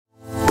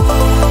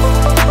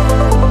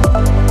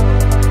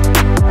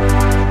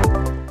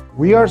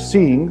We are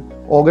seeing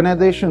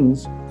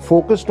organizations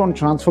focused on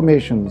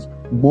transformations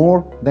more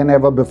than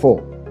ever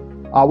before.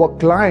 Our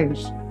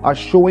clients are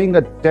showing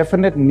a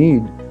definite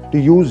need to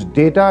use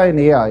data and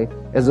AI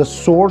as a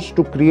source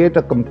to create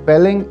a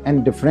compelling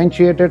and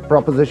differentiated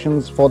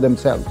propositions for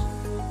themselves.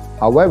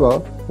 However,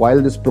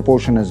 while this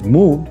proportion has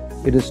moved,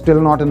 it is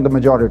still not in the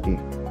majority.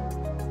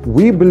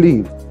 We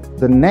believe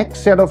the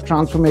next set of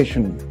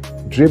transformation,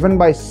 driven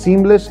by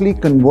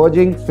seamlessly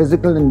converging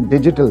physical and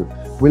digital,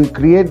 will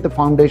create the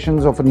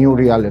foundations of a new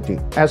reality.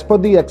 As per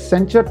the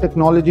Accenture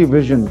Technology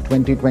Vision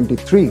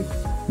 2023,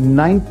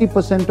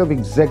 90% of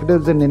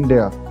executives in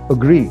India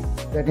agree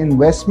that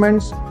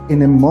investments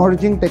in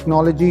emerging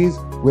technologies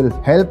will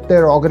help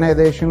their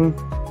organization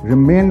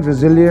remain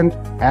resilient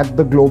at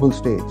the global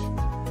stage.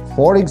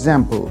 For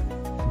example,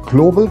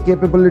 Global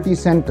Capability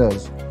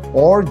Centers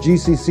or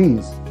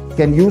GCCs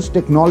can use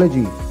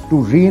technology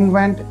to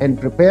reinvent and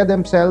prepare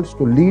themselves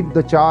to lead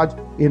the charge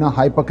in a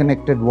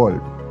hyper-connected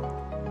world.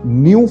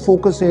 New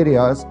focus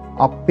areas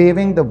are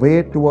paving the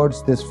way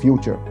towards this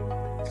future.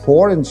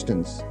 For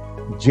instance,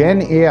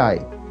 Gen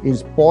AI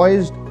is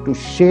poised to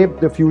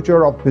shape the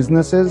future of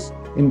businesses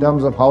in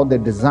terms of how they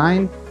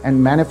design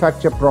and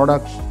manufacture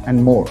products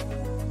and more.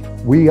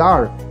 We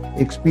are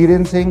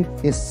experiencing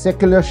a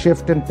secular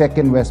shift in tech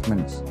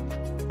investments.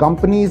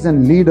 Companies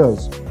and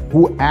leaders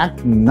who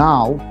act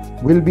now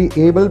will be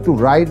able to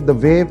ride the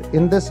wave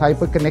in this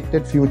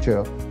hyper-connected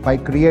future by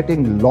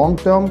creating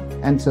long-term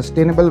and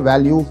sustainable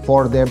value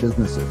for their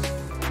businesses.